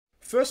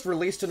First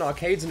released in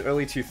arcades in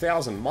early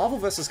 2000, Marvel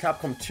vs.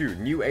 Capcom 2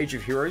 New Age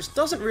of Heroes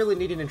doesn't really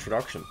need an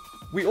introduction.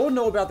 We all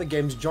know about the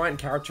game's giant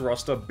character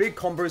roster, big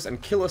combos,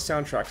 and killer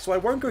soundtrack, so I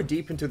won't go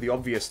deep into the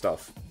obvious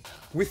stuff.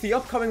 With the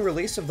upcoming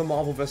release of the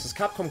Marvel vs.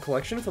 Capcom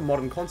Collection for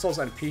modern consoles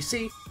and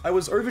PC, I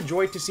was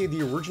overjoyed to see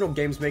the original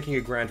games making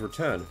a grand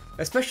return,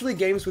 especially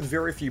games with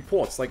very few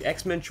ports like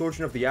X-Men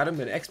Children of the Atom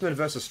and X-Men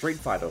vs. Street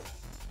Fighter.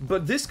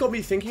 But this got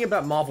me thinking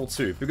about Marvel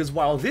too, because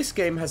while this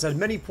game has had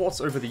many ports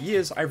over the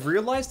years, I've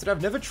realized that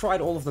I've never tried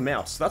all of them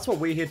out, so that's what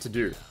we're here to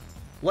do.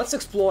 Let's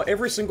explore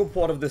every single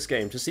port of this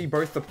game to see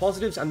both the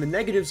positives and the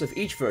negatives of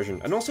each version,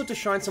 and also to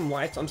shine some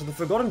light onto the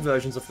forgotten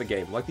versions of the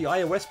game, like the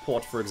iOS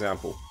port for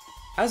example.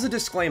 As a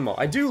disclaimer,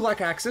 I do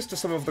lack access to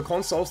some of the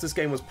consoles this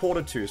game was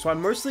ported to, so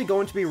I'm mostly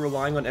going to be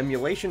relying on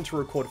emulation to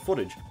record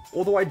footage,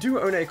 although I do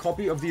own a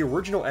copy of the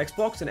original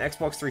Xbox and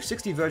Xbox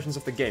 360 versions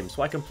of the game,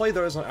 so I can play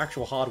those on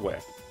actual hardware.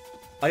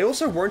 I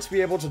also won't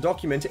be able to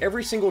document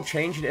every single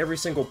change in every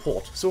single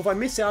port, so if I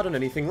miss out on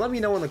anything, let me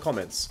know in the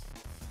comments.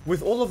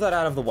 With all of that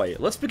out of the way,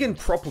 let's begin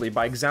properly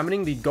by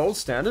examining the gold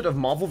standard of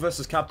Marvel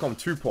vs. Capcom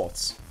 2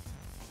 ports.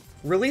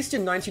 Released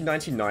in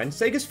 1999,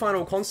 Sega's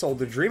final console,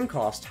 the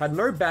Dreamcast, had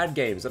no bad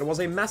games and it was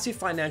a massive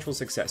financial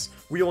success.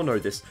 We all know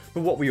this,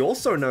 but what we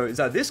also know is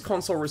that this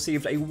console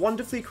received a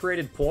wonderfully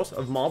created port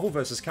of Marvel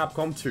vs.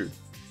 Capcom 2.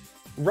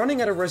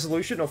 Running at a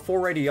resolution of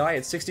 480i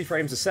at 60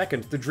 frames a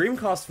second, the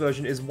Dreamcast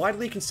version is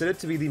widely considered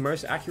to be the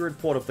most accurate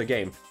port of the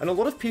game, and a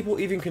lot of people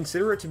even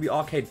consider it to be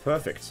arcade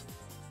perfect.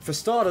 For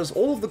starters,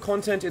 all of the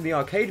content in the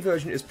arcade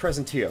version is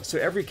present here, so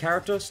every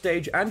character,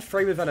 stage, and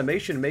frame of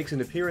animation makes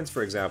an appearance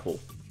for example.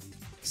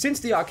 Since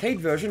the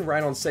arcade version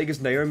ran on Sega's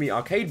Naomi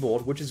arcade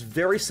board, which is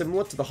very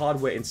similar to the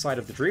hardware inside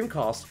of the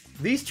Dreamcast,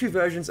 these two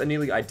versions are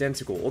nearly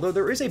identical, although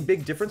there is a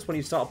big difference when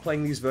you start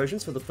playing these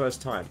versions for the first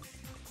time.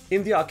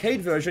 In the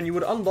arcade version, you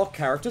would unlock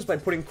characters by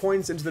putting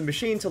coins into the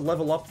machine to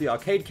level up the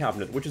arcade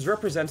cabinet, which is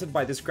represented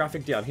by this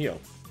graphic down here.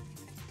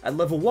 At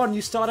level 1,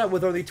 you start out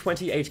with only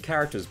 28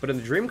 characters, but in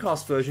the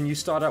Dreamcast version, you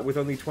start out with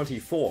only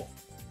 24.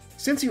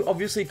 Since you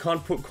obviously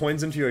can't put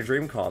coins into your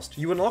Dreamcast,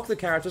 you unlock the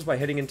characters by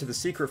heading into the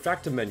Secret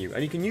Factor menu,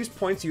 and you can use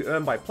points you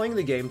earn by playing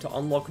the game to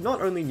unlock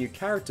not only new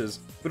characters,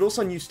 but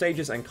also new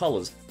stages and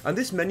colors, and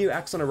this menu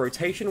acts on a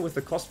rotation with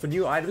the cost for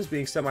new items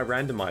being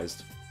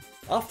semi-randomized.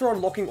 After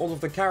unlocking all of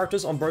the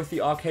characters on both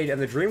the arcade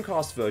and the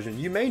Dreamcast version,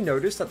 you may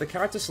notice that the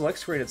character select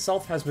screen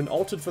itself has been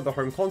altered for the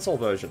home console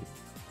version.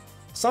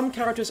 Some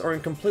characters are in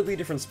completely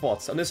different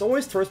spots, and this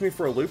always throws me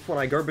for a loop when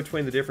I go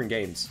between the different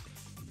games.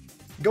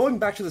 Going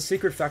back to the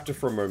Secret Factor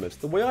for a moment,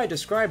 the way I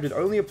described it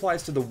only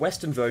applies to the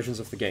Western versions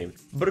of the game,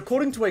 but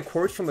according to a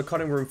quote from the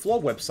Cutting Room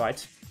Floor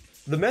website,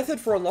 the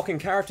method for unlocking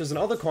characters and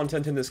other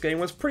content in this game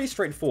was pretty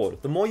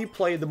straightforward. The more you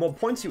play, the more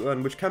points you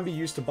earn, which can be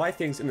used to buy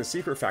things in the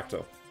Secret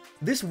Factor.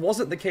 This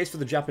wasn't the case for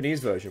the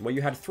Japanese version, where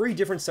you had 3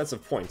 different sets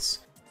of points.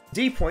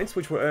 D points,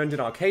 which were earned in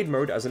arcade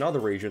mode as in other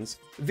regions,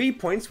 V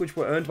points, which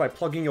were earned by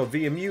plugging your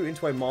VMU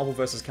into a Marvel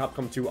vs.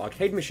 Capcom 2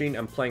 arcade machine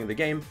and playing the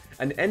game,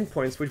 and N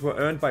points, which were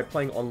earned by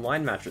playing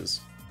online matches.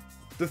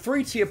 The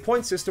 3-tier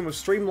point system was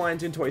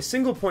streamlined into a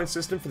single point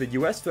system for the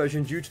US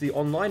version due to the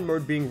online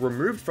mode being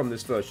removed from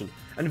this version,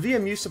 and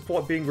VMU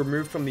support being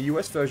removed from the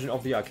US version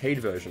of the arcade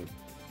version.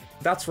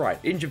 That's right,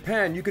 in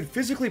Japan you could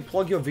physically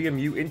plug your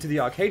VMU into the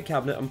arcade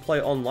cabinet and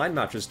play online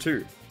matches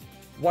too.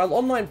 While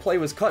online play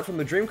was cut from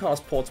the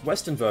Dreamcast port's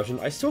Western version,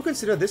 I still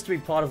consider this to be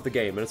part of the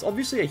game, and it's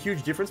obviously a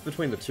huge difference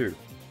between the two.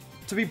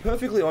 To be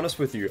perfectly honest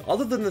with you,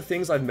 other than the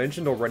things I've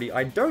mentioned already,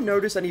 I don't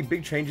notice any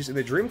big changes in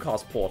the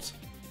Dreamcast port.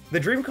 The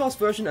Dreamcast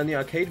version and the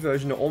arcade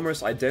version are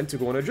almost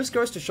identical, and it just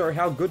goes to show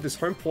how good this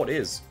home port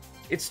is.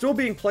 It's still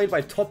being played by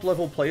top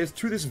level players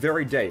to this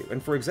very day,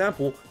 and for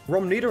example,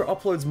 Romnito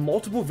uploads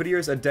multiple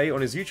videos a day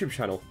on his YouTube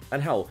channel,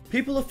 and hell,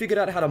 people have figured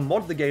out how to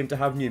mod the game to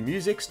have new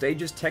music,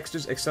 stages,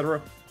 textures,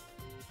 etc.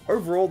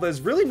 Overall,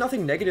 there's really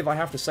nothing negative I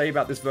have to say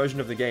about this version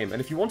of the game, and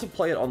if you want to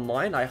play it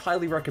online, I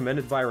highly recommend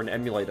it via an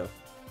emulator.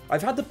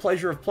 I've had the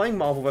pleasure of playing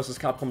Marvel vs.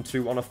 Capcom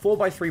 2 on a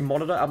 4x3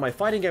 monitor at my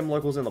fighting game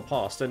locals in the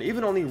past, and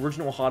even on the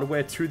original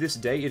hardware to this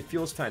day, it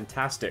feels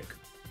fantastic.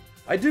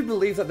 I do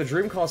believe that the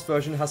Dreamcast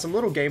version has some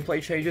little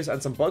gameplay changes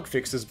and some bug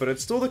fixes, but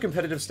it's still the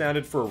competitive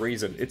standard for a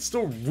reason. It's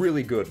still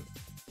really good.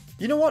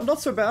 You know what,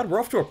 not so bad, we're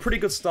off to a pretty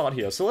good start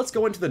here, so let's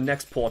go into the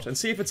next port and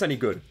see if it's any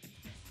good.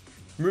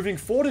 Moving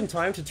forward in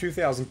time to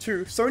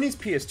 2002, Sony's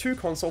PS2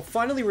 console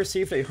finally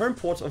received a home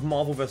port of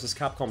Marvel vs.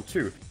 Capcom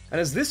 2, and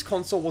as this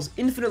console was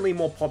infinitely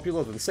more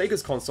popular than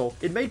Sega's console,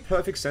 it made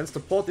perfect sense to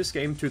port this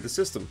game to the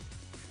system.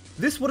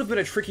 This would have been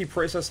a tricky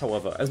process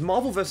however, as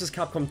Marvel vs.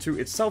 Capcom 2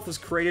 itself was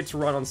created to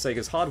run on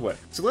Sega's hardware,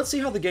 so let's see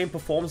how the game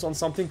performs on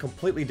something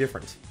completely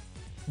different.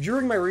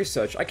 During my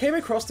research, I came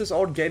across this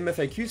old Game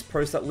FAQs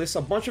post that lists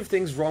a bunch of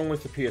things wrong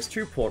with the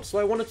PS2 port, so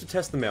I wanted to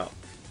test them out.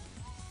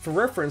 For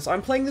reference,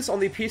 I'm playing this on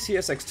the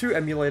PCSX2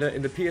 emulator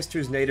in the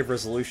PS2's native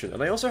resolution,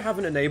 and I also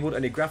haven't enabled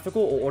any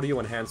graphical or audio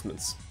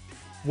enhancements.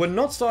 We're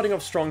not starting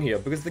off strong here,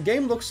 because the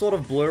game looks sort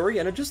of blurry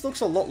and it just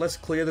looks a lot less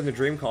clear than the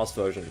Dreamcast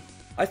version.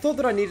 I thought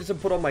that I needed to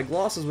put on my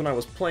glasses when I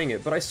was playing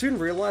it, but I soon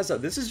realized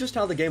that this is just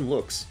how the game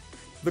looks.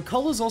 The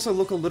colors also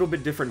look a little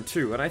bit different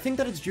too, and I think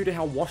that it's due to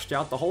how washed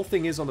out the whole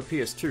thing is on the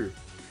PS2.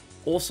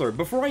 Also,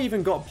 before I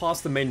even got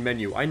past the main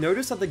menu, I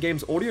noticed that the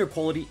game's audio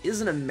quality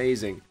isn't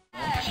amazing.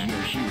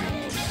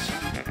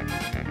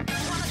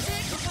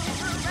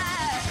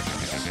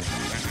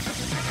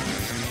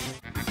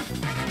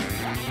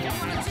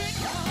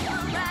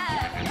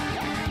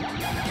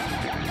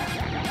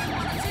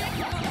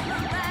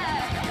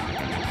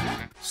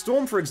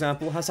 Storm, for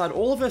example, has had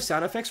all of her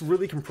sound effects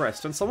really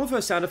compressed, and some of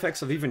her sound effects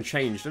have even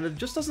changed, and it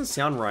just doesn't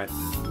sound right.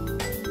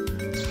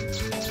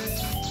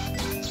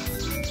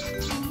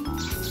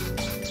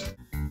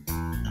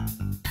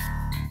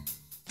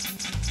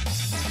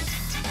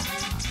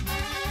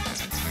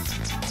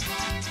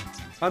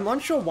 I'm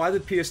unsure why the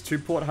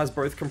PS2 port has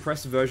both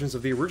compressed versions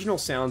of the original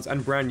sounds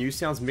and brand new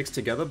sounds mixed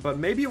together, but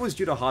maybe it was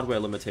due to hardware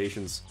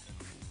limitations.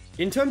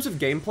 In terms of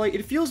gameplay,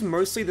 it feels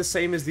mostly the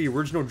same as the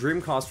original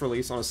Dreamcast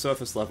release on a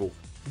surface level.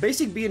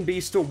 Basic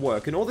B&Bs still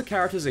work, and all the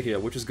characters are here,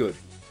 which is good.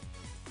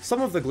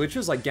 Some of the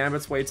glitches, like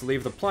Gambit's way to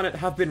leave the planet,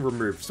 have been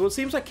removed, so it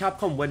seems like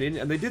Capcom went in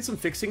and they did some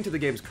fixing to the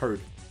game's code.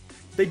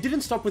 They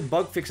didn't stop with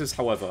bug fixes,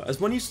 however, as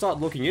when you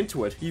start looking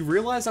into it, you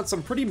realize that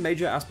some pretty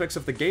major aspects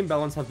of the game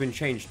balance have been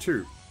changed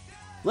too.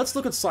 Let's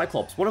look at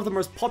Cyclops, one of the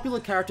most popular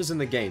characters in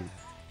the game.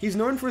 He's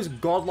known for his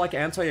godlike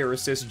anti-air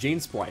assist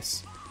Gene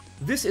Splice.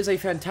 This is a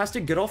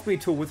fantastic get-off-me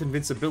tool with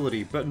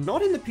invincibility, but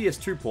not in the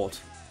PS2 port.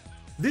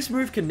 This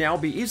move can now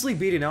be easily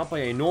beaten out by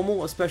a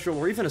normal, a special,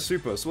 or even a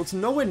super, so it's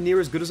nowhere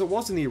near as good as it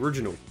was in the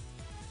original.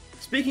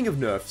 Speaking of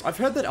nerfs, I've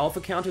heard that alpha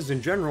counters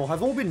in general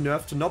have all been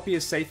nerfed to not be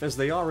as safe as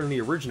they are in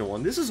the original,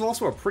 and this is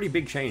also a pretty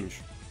big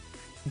change.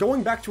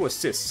 Going back to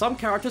assists, some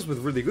characters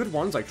with really good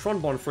ones, like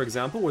Tronbon for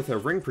example, with her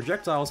ring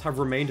projectiles, have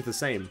remained the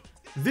same.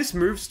 This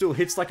move still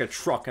hits like a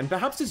truck, and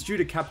perhaps it's due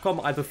to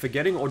Capcom either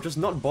forgetting or just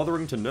not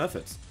bothering to nerf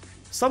it.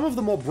 Some of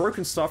the more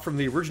broken stuff from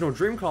the original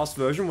Dreamcast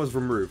version was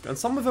removed, and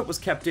some of it was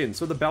kept in,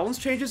 so the balance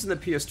changes in the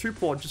PS2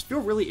 port just feel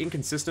really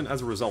inconsistent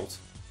as a result.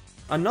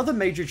 Another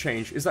major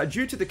change is that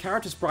due to the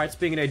character sprites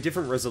being in a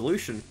different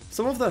resolution,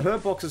 some of the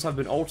hurt boxes have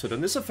been altered,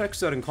 and this affects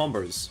certain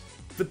combos.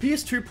 The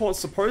PS2 port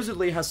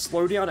supposedly has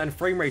slowdown and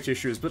frame rate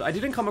issues, but I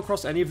didn't come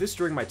across any of this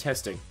during my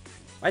testing.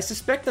 I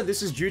suspect that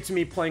this is due to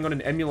me playing on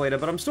an emulator,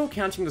 but I'm still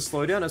counting the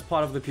slowdown as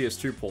part of the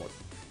PS2 port.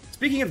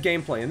 Speaking of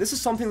gameplay, and this is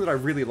something that I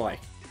really like,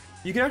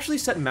 you can actually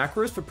set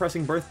macros for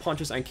pressing both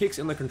punches and kicks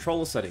in the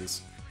controller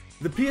settings.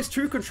 The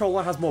PS2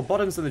 controller has more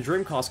buttons than the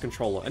Dreamcast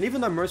controller, and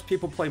even though most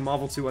people play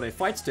Marvel 2 on a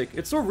fight stick,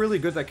 it's still really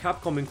good that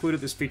Capcom included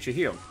this feature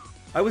here.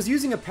 I was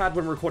using a pad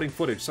when recording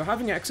footage, so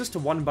having access to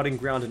one-button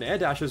ground and air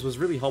dashes was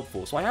really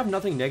helpful, so I have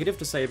nothing negative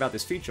to say about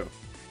this feature.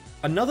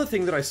 Another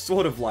thing that I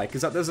sort of like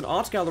is that there's an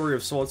art gallery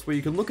of sorts where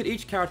you can look at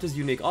each character's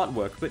unique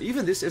artwork, but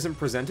even this isn't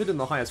presented in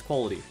the highest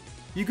quality.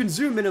 You can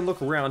zoom in and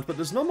look around, but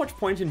there's not much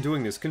point in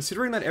doing this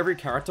considering that every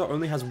character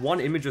only has one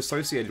image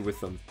associated with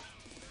them.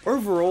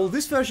 Overall,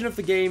 this version of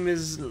the game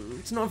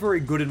it's not very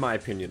good in my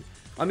opinion.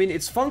 I mean,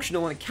 it's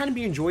functional and it can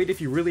be enjoyed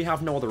if you really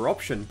have no other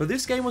option, but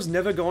this game was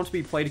never going to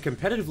be played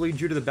competitively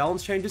due to the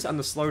balance changes and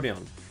the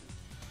slowdown.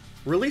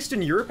 Released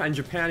in Europe and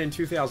Japan in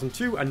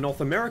 2002 and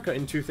North America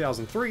in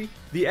 2003,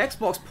 the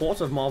Xbox port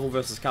of Marvel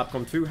vs.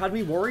 Capcom 2 had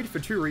me worried for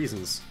two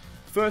reasons.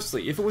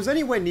 Firstly, if it was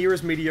anywhere near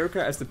as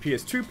mediocre as the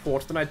PS2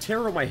 port, then I'd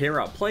tear all my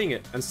hair out playing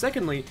it, and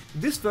secondly,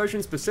 this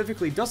version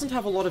specifically doesn't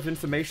have a lot of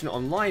information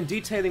online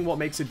detailing what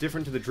makes it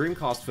different to the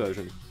Dreamcast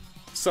version.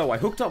 So I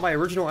hooked up my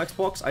original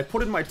Xbox, I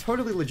put in my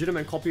totally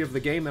legitimate copy of the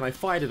game, and I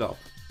fired it up.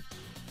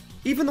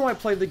 Even though I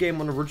played the game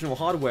on original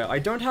hardware, I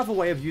don't have a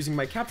way of using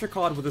my capture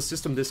card with a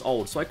system this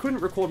old, so I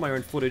couldn't record my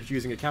own footage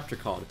using a capture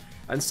card.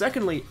 And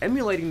secondly,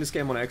 emulating this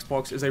game on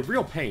Xbox is a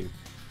real pain.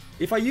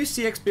 If I use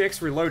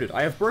CXBX Reloaded,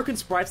 I have broken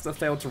sprites that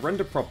fail to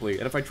render properly,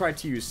 and if I try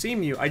to use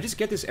CMU, I just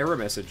get this error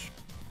message.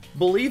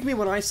 Believe me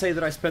when I say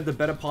that I spent the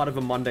better part of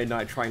a Monday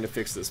night trying to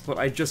fix this, but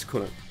I just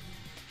couldn't.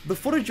 The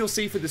footage you'll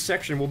see for this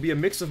section will be a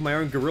mix of my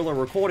own guerrilla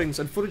recordings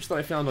and footage that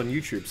I found on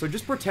YouTube, so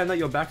just pretend that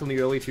you're back in the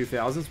early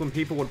 2000s when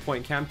people would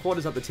point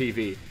camcorders at the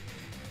TV.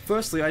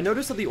 Firstly, I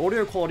noticed that the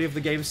audio quality of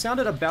the game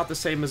sounded about the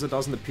same as it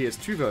does in the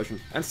PS2 version,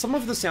 and some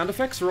of the sound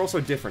effects are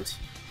also different.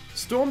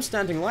 Storm's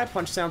standing light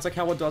punch sounds like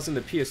how it does in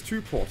the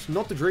PS2 port,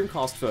 not the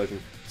Dreamcast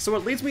version, so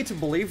it leads me to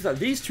believe that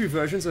these two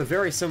versions are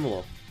very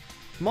similar.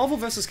 Marvel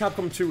vs.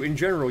 Capcom 2 in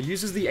general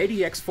uses the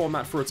ADX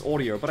format for its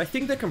audio, but I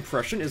think the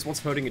compression is what's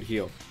hurting it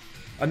here.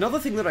 Another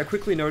thing that I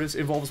quickly noticed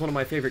involves one of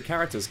my favorite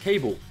characters,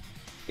 Cable.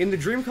 In the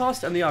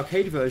Dreamcast and the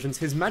arcade versions,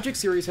 his magic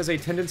series has a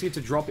tendency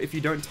to drop if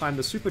you don't time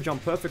the super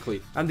jump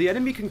perfectly, and the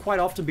enemy can quite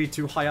often be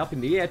too high up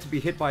in the air to be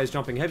hit by his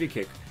jumping heavy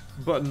kick.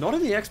 But not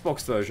in the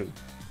Xbox version.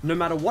 No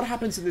matter what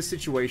happens in this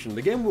situation,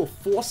 the game will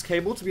force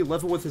Cable to be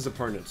level with his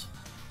opponent.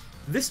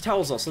 This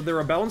tells us that there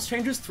are balance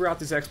changes throughout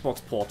this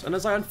Xbox port, and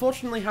as I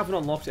unfortunately haven't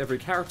unlocked every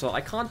character, I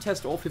can't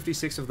test all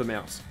 56 of them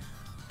out.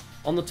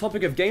 On the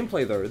topic of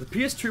gameplay though, the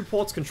PS2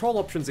 port's control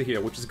options are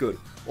here, which is good,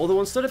 although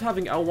instead of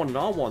having L1 and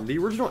R1, the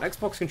original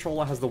Xbox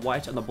controller has the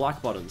white and the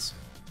black buttons.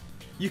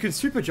 You can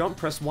super jump,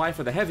 press Y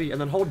for the heavy,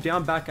 and then hold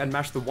down back and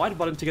mash the white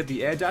button to get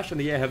the air dash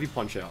and the air heavy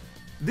punch out.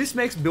 This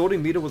makes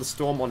building Meter with a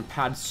Storm on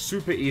pad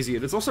super easy,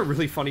 and it's also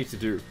really funny to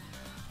do.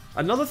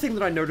 Another thing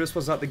that I noticed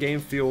was that the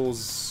game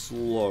feels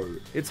slow.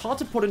 It's hard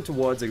to put into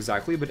words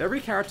exactly, but every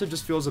character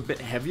just feels a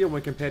bit heavier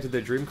when compared to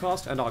their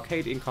Dreamcast and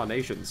arcade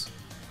incarnations.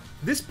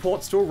 This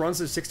port still runs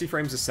at 60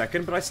 frames a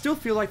second, but I still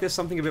feel like there's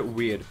something a bit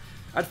weird.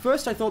 At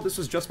first I thought this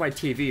was just my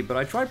TV, but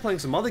I tried playing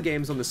some other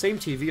games on the same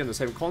TV and the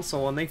same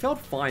console, and they felt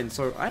fine,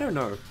 so I don't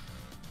know.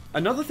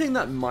 Another thing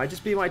that might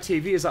just be my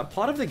TV is that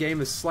part of the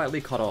game is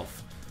slightly cut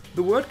off.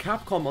 The word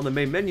Capcom on the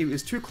main menu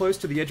is too close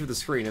to the edge of the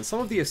screen, and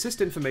some of the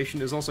assist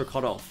information is also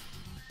cut off.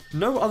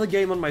 No other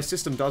game on my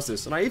system does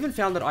this, and I even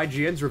found that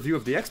IGN's review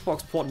of the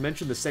Xbox port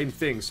mentioned the same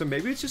thing, so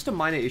maybe it's just a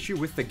minor issue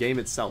with the game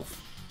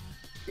itself.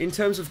 In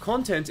terms of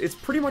content, it's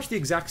pretty much the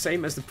exact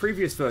same as the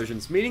previous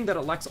versions, meaning that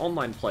it lacks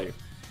online play.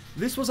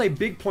 This was a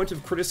big point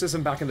of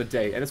criticism back in the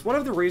day, and it's one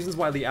of the reasons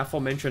why the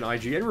aforementioned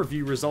IGN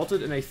review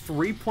resulted in a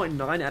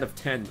 3.9 out of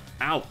 10.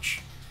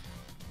 Ouch!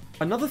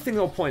 Another thing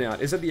I'll point out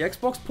is that the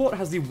Xbox port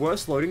has the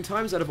worst loading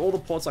times out of all the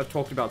ports I've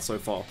talked about so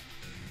far.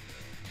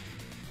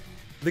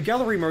 The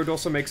gallery mode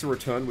also makes a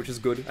return, which is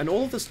good, and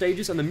all of the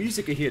stages and the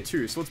music are here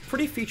too, so it's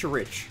pretty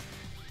feature-rich.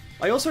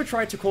 I also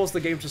tried to cause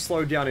the game to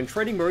slow down in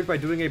training mode by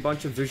doing a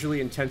bunch of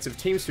visually intensive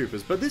team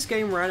supers, but this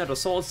game ran at a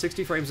solid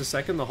 60 frames a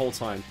second the whole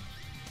time.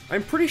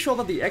 I'm pretty sure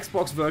that the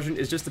Xbox version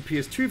is just the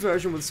PS2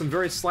 version with some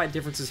very slight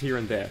differences here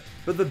and there,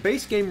 but the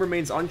base game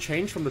remains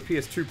unchanged from the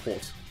PS2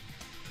 port.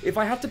 If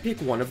I had to pick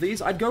one of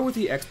these, I'd go with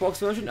the Xbox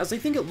version as I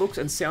think it looks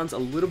and sounds a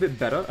little bit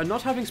better, and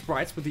not having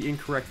sprites with the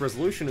incorrect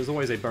resolution is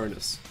always a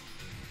bonus.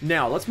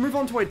 Now, let's move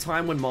on to a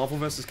time when Marvel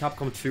vs.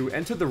 Capcom 2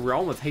 entered the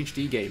realm of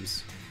HD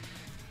games.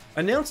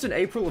 Announced in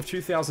April of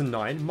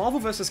 2009, Marvel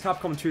vs.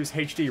 Capcom 2's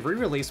HD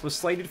re-release was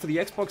slated for the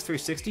Xbox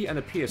 360 and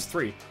the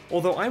PS3,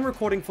 although I'm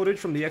recording footage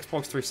from the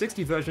Xbox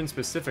 360 version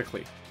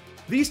specifically.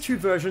 These two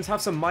versions have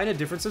some minor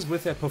differences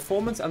with their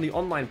performance and the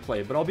online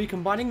play, but I'll be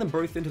combining them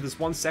both into this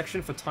one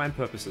section for time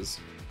purposes.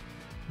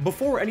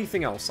 Before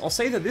anything else, I'll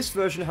say that this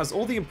version has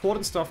all the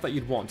important stuff that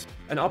you'd want: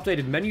 an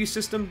updated menu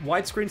system,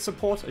 widescreen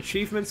support,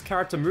 achievements,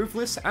 character move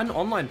lists, and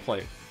online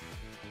play.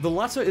 The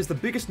latter is the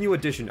biggest new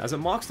addition, as it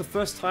marks the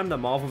first time that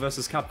Marvel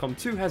vs. Capcom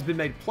 2 has been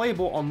made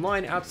playable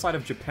online outside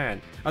of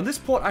Japan, and this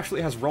port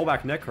actually has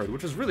rollback netcode,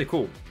 which is really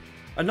cool.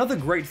 Another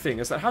great thing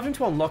is that having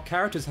to unlock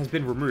characters has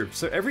been removed,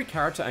 so every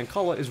character and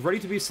color is ready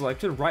to be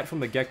selected right from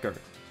the get-go.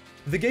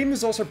 The game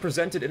is also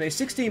presented in a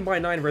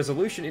 16:9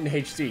 resolution in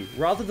HD,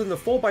 rather than the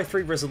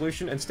 4:3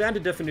 resolution and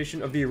standard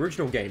definition of the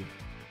original game.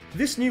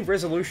 This new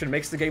resolution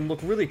makes the game look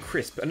really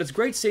crisp, and it's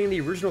great seeing the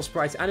original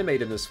sprites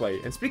animated in this way,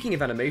 and speaking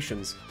of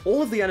animations,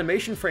 all of the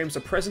animation frames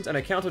are present and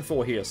accounted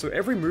for here, so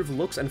every move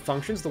looks and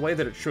functions the way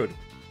that it should.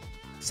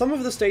 Some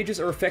of the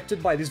stages are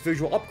affected by this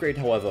visual upgrade,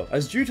 however,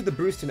 as due to the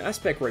boost in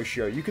aspect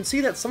ratio, you can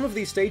see that some of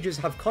these stages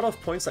have cutoff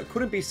points that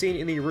couldn't be seen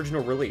in the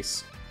original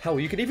release.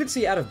 Hell, you can even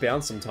see out of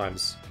bounds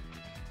sometimes.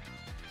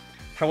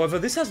 However,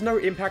 this has no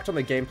impact on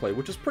the gameplay,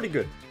 which is pretty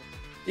good.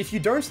 If you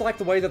don't like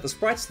the way that the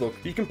sprites look,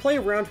 you can play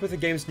around with the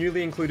game's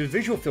newly included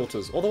visual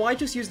filters, although I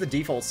just use the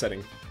default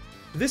setting.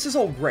 This is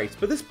all great,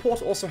 but this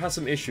port also has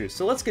some issues,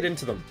 so let's get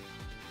into them.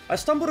 I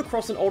stumbled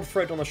across an old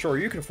thread on the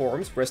Shoryuken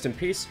forums, rest in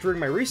peace, during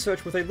my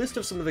research with a list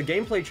of some of the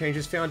gameplay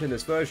changes found in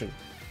this version.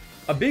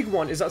 A big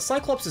one is that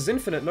Cyclops'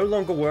 Infinite no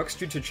longer works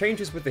due to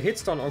changes with the hit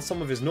stun on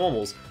some of his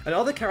normals, and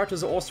other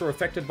characters are also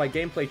affected by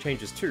gameplay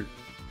changes too.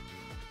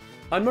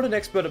 I'm not an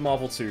expert at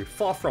Marvel 2,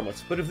 far from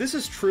it, but if this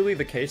is truly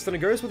the case, then it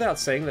goes without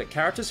saying that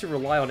characters who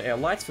rely on air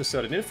lights for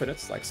certain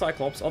infinites, like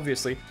Cyclops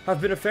obviously,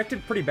 have been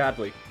affected pretty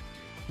badly.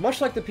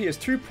 Much like the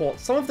PS2 port,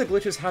 some of the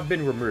glitches have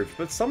been removed,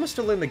 but some are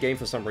still in the game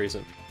for some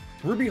reason.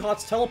 Ruby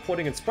Heart's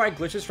teleporting and sprite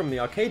glitches from the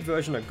arcade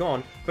version are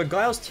gone, but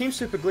Guile's Team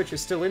Super glitch is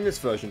still in this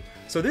version,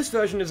 so this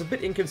version is a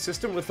bit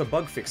inconsistent with the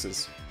bug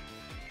fixes.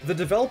 The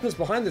developers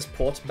behind this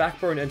port,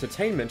 Backbone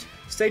Entertainment,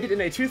 stated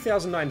in a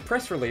 2009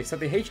 press release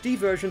that the HD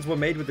versions were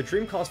made with the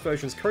Dreamcast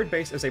version's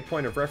codebase as a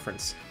point of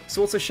reference,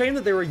 so it's a shame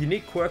that there are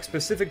unique quirks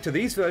specific to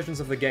these versions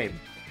of the game.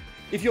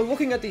 If you're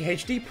looking at the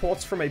HD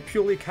ports from a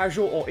purely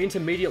casual or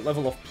intermediate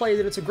level of play,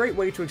 then it's a great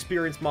way to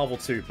experience Marvel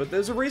 2, but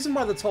there's a reason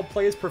why the top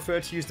players prefer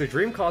to use the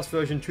Dreamcast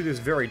version to this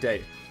very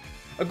day.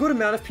 A good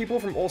amount of people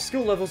from all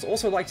skill levels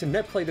also like to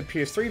netplay the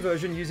PS3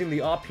 version using the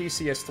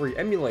RPCS3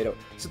 emulator,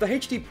 so the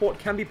HD port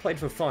can be played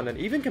for fun and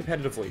even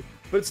competitively,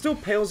 but it still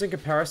pales in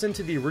comparison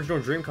to the original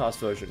Dreamcast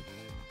version.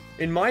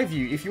 In my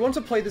view, if you want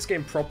to play this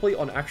game properly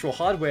on actual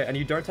hardware and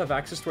you don't have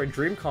access to a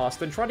Dreamcast,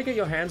 then try to get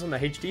your hands on the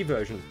HD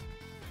version.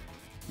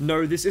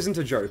 No, this isn't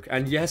a joke,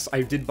 and yes,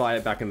 I did buy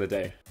it back in the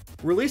day.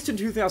 Released in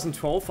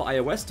 2012 for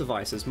iOS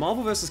devices,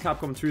 Marvel vs.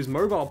 Capcom 2's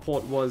mobile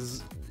port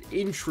was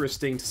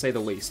interesting to say the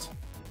least.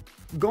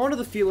 Gone are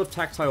the feel of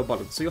tactile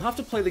buttons, so you'll have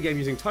to play the game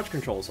using touch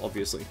controls,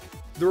 obviously.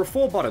 There are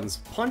 4 buttons: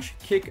 punch,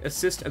 kick,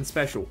 assist, and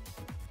special.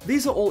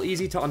 These are all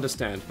easy to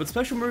understand, but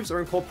special moves are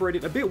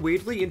incorporated a bit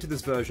weirdly into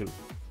this version.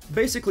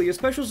 Basically, your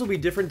specials will be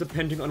different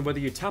depending on whether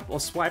you tap or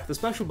swipe the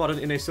special button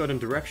in a certain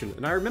direction,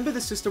 and I remember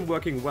this system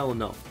working well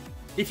enough.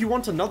 If you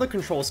want another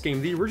control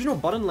scheme, the original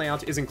button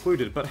layout is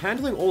included, but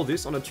handling all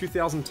this on a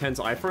 2010's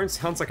iPhone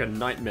sounds like a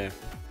nightmare.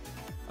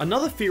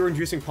 Another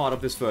fear-inducing part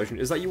of this version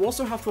is that you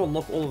also have to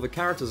unlock all of the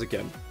characters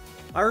again.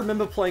 I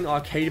remember playing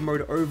arcade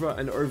mode over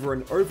and over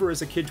and over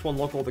as a kid to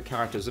unlock all the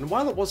characters, and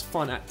while it was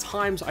fun at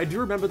times, I do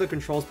remember the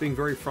controls being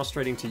very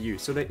frustrating to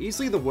use, so they're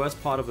easily the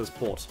worst part of this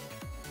port.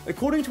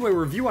 According to a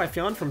review I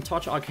found from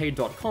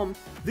toucharcade.com,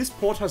 this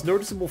port has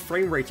noticeable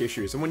frame rate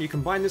issues, and when you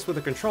combine this with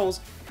the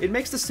controls, it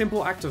makes the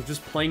simple act of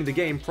just playing the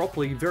game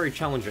properly very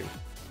challenging.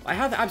 I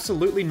have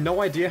absolutely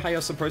no idea how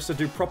you're supposed to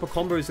do proper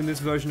combos in this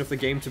version of the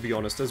game, to be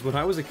honest, as when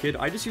I was a kid,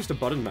 I just used to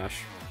button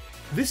mash.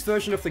 This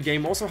version of the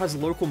game also has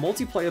local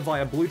multiplayer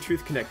via Bluetooth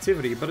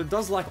connectivity, but it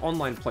does lack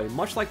online play,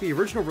 much like the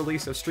original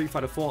release of Street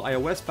Fighter IV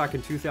iOS back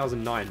in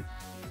 2009.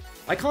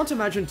 I can't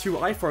imagine two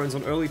iPhones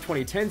on early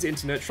 2010s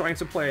internet trying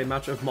to play a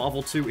match of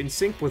Marvel 2 in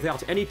sync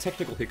without any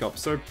technical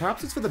hiccups, so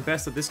perhaps it's for the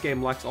best that this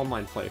game lacks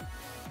online play.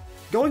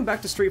 Going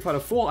back to Street Fighter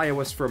IV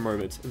iOS for a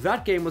moment,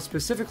 that game was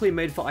specifically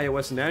made for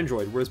iOS and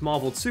Android, whereas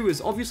Marvel 2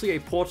 is obviously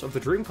a port of the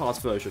Dreamcast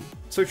version.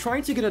 So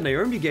trying to get a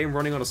Naomi game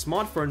running on a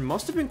smartphone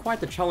must have been quite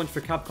the challenge for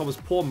Capcom's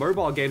poor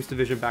mobile games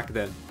division back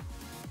then.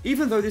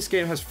 Even though this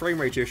game has frame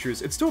rate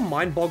issues, it's still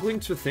mind-boggling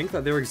to think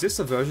that there exists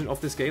a version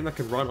of this game that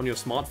can run on your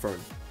smartphone.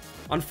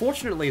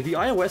 Unfortunately, the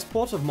iOS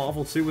port of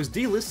Marvel 2 was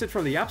delisted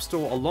from the App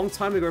Store a long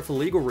time ago for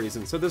legal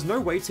reasons, so there's no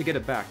way to get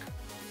it back.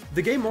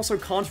 The game also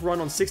can't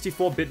run on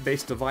 64-bit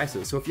based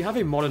devices, so if you have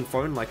a modern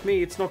phone like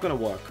me, it's not gonna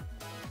work.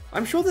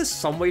 I'm sure there's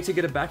some way to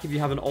get it back if you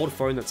have an old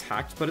phone that's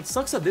hacked, but it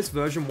sucks that this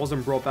version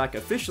wasn't brought back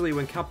officially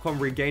when Capcom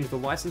regained the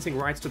licensing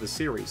rights to the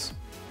series.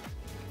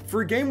 For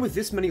a game with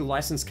this many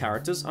licensed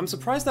characters, I'm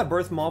surprised that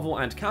both Marvel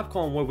and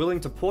Capcom were willing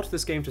to port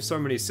this game to so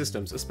many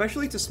systems,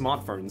 especially to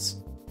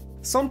smartphones.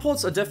 Some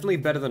ports are definitely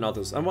better than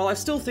others, and while I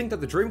still think that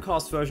the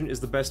Dreamcast version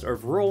is the best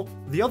overall,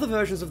 the other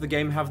versions of the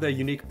game have their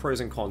unique pros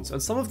and cons, and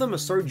some of them are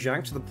so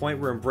janked to the point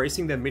where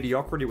embracing their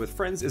mediocrity with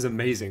friends is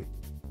amazing.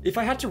 If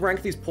I had to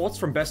rank these ports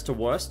from best to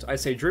worst,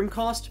 I'd say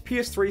Dreamcast,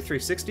 PS3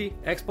 360,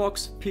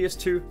 Xbox,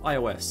 PS2,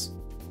 iOS.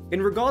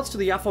 In regards to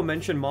the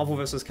aforementioned Marvel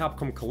vs.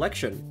 Capcom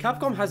Collection,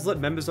 Capcom has let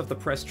members of the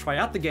press try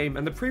out the game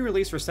and the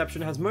pre-release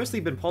reception has mostly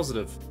been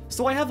positive,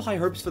 so I have high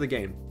hopes for the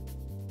game.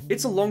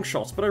 It's a long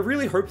shot, but I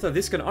really hope that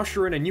this can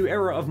usher in a new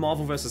era of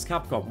Marvel vs.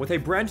 Capcom, with a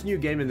brand new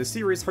game in the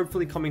series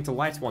hopefully coming to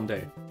light one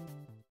day.